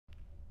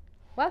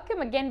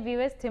Welcome again,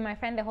 viewers, to my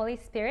friend the Holy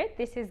Spirit.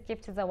 This is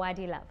Gift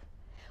Zawadi Love.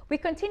 We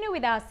continue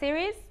with our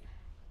series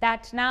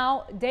that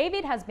now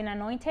David has been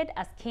anointed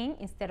as king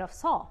instead of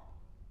Saul.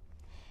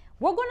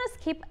 We're going to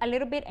skip a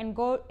little bit and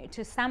go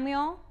to 1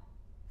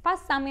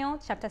 Samuel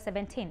chapter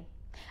 17.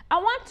 I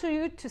want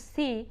you to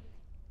see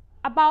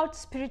about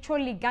spiritual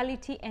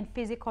legality and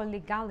physical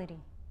legality.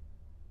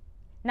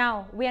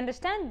 Now, we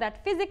understand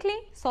that physically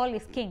Saul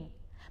is king,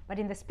 but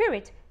in the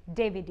spirit,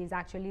 David is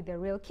actually the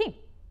real king.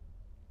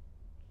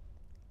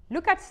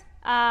 Look at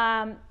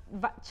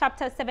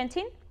chapter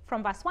 17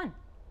 from verse 1.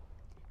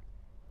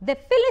 The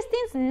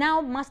Philistines now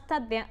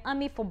mustered their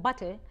army for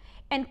battle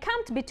and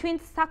camped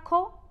between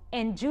Saul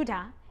and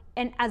Judah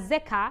and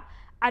Azekah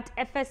at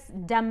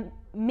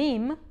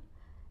Ephes-Dammim,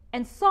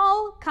 and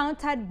Saul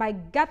countered by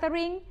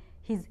gathering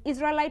his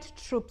Israelite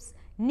troops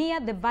near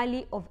the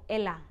valley of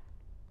Elah.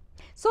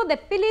 So the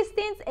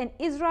Philistines and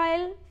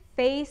Israel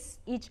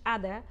faced each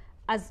other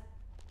as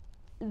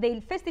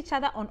they faced each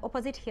other on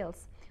opposite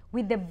hills,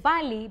 with the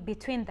valley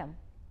between them.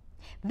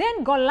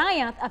 Then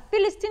Goliath, a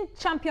Philistine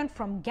champion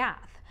from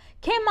Gath,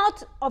 came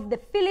out of the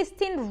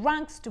Philistine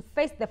ranks to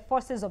face the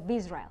forces of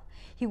Israel.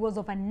 He was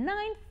over 9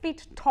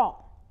 feet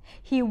tall.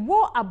 He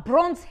wore a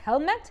bronze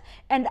helmet,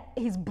 and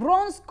his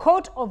bronze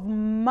coat of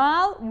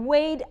mail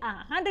weighed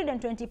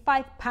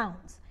 125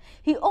 pounds.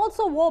 He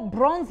also wore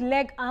bronze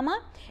leg armor,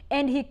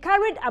 and he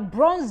carried a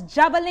bronze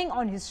javelin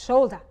on his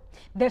shoulder.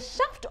 The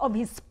shaft of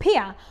his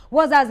spear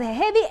was as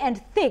heavy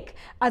and thick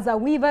as a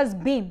weaver's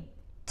beam,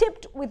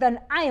 tipped with an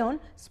iron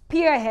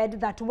spearhead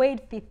that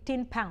weighed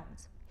 15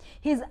 pounds.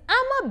 His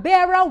armor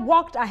bearer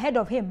walked ahead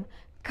of him,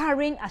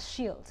 carrying a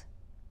shield.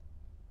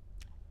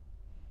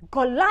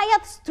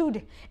 Goliath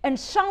stood and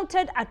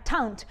shouted a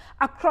taunt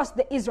across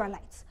the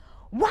Israelites.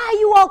 "Why are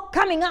you all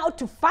coming out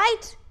to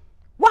fight?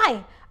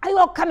 Why are you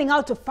all coming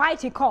out to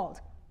fight?" he called.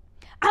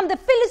 "I'm the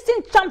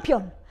Philistine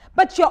champion,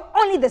 but you're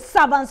only the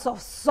servants of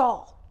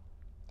Saul.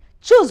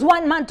 Choose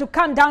one man to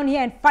come down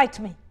here and fight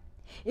me.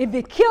 If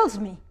he kills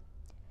me,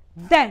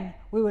 then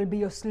we will be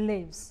your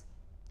slaves.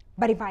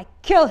 But if I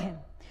kill him,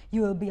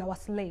 you will be our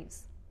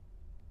slaves.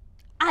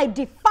 I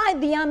defy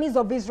the armies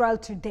of Israel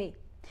today.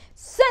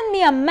 Send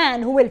me a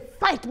man who will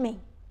fight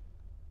me."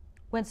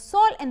 When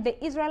Saul and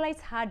the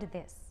Israelites heard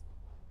this,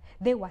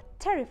 they were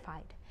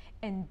terrified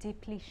and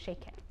deeply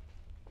shaken.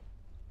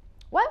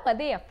 Why were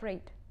they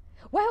afraid?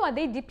 Why were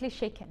they deeply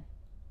shaken?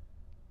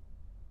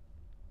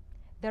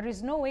 There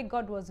is no way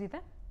God was with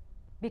them,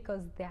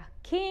 because their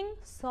king,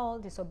 Saul,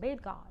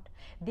 disobeyed God.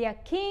 Their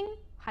king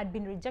had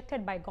been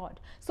rejected by God.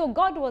 So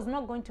God was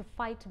not going to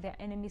fight their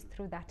enemies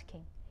through that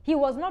king. He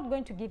was not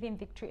going to give him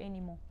victory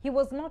anymore. He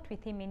was not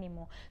with him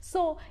anymore.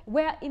 So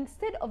where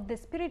instead of the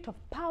spirit of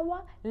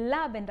power,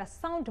 love, and a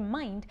sound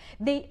mind,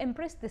 they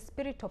embraced the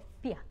spirit of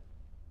fear.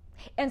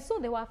 And so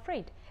they were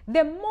afraid.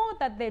 The more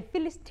that the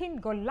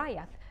Philistine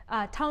Goliath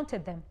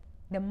taunted them,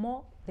 the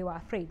more they were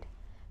afraid.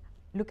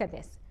 Look at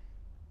this.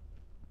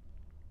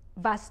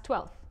 Verse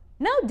 12.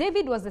 Now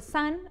David was the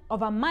son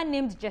of a man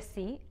named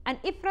Jesse, an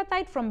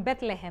Ephrathite from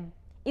Bethlehem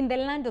in the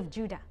land of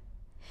Judah.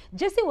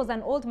 Jesse was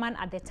an old man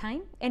at the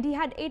time, and he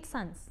had 8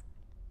 sons.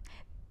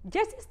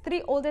 Jesse's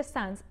 3 oldest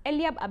sons,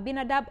 Eliab,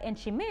 Abinadab, and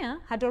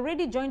Shimea, had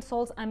already joined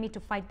Saul's army to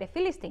fight the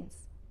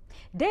Philistines.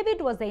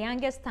 David was the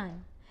youngest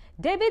son.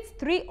 David's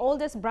 3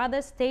 oldest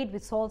brothers stayed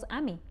with Saul's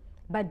army,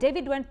 but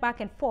David went back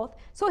and forth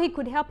so he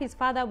could help his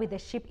father with the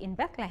sheep in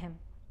Bethlehem.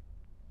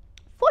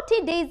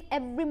 40 days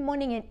every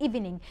morning and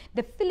evening,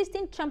 the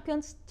Philistine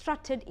champions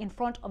strutted in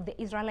front of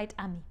the Israelite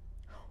army.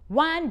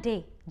 One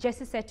day,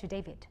 Jesse said to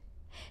David,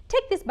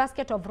 "Take this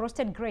basket of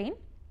roasted grain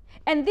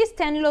and these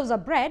 10 loaves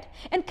of bread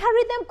and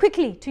carry them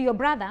quickly to your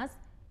brothers.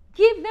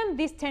 Give them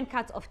these 10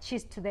 cuts of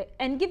cheese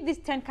give these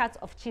 10 cuts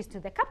of cheese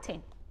to the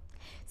captain.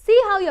 See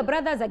how your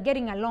brothers are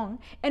getting along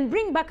and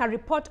bring back a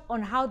report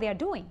on how they are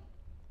doing."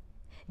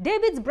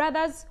 David's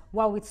brothers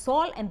were with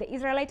Saul and the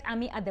Israelite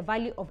army at the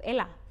valley of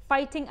Elah,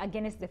 fighting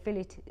against the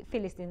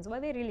Philistines. Were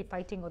they really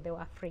fighting, or they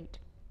were afraid?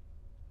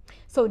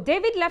 So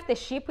David left the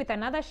sheep with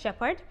another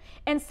shepherd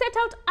and set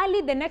out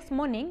early the next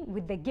morning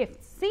with the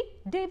gifts. See,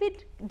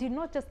 David did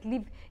not just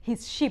leave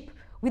his sheep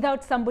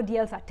without somebody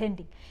else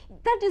attending.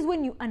 That is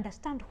when you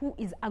understand who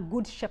is a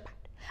good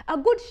shepherd. A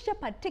good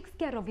shepherd takes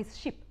care of his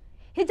sheep.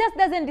 He just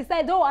doesn't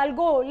decide, "Oh, I'll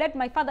go let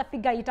my father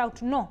figure it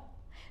out." No.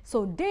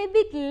 So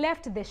David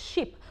left the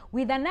sheep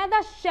with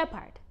another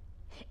shepherd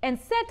and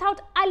set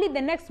out early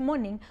the next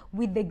morning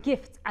with the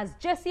gifts as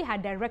Jesse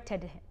had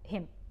directed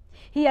him.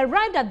 He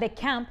arrived at the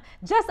camp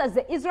just as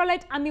the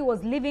Israelite army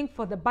was leaving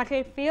for the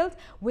battlefield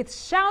with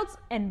shouts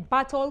and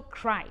battle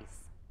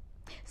cries.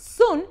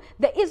 Soon,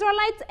 the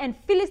Israelites and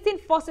Philistine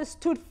forces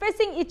stood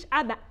facing each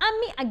other,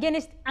 army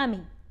against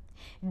army.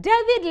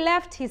 David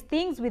left his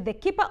things with the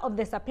keeper of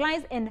the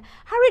supplies and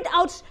hurried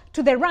out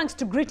to the ranks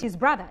to greet his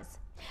brothers.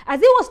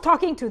 As he was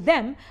talking to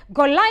them,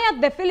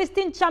 Goliath, the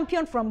Philistine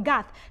champion from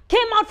Gath,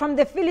 came out from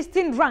the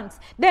Philistine ranks.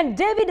 Then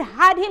David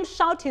heard him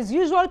shout his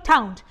usual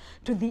taunt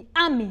to the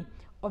army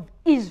of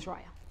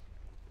Israel.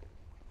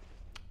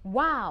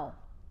 Wow.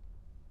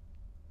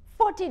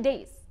 40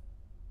 days.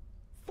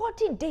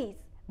 40 days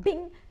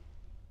being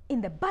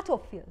in the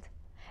battlefield,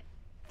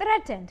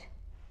 threatened,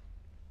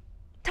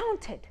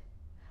 taunted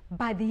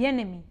by the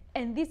enemy.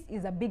 And this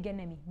is a big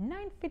enemy.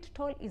 9 feet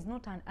tall is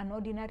not an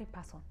ordinary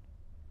person.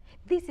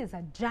 This is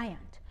a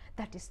giant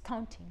that is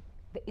taunting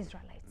the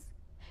Israelites.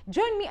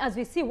 Join me as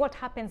we see what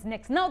happens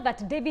next. Now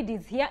that David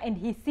is here and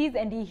he sees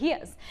and he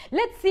hears,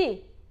 let's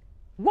see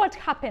what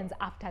happens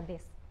after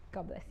this.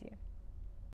 God bless you.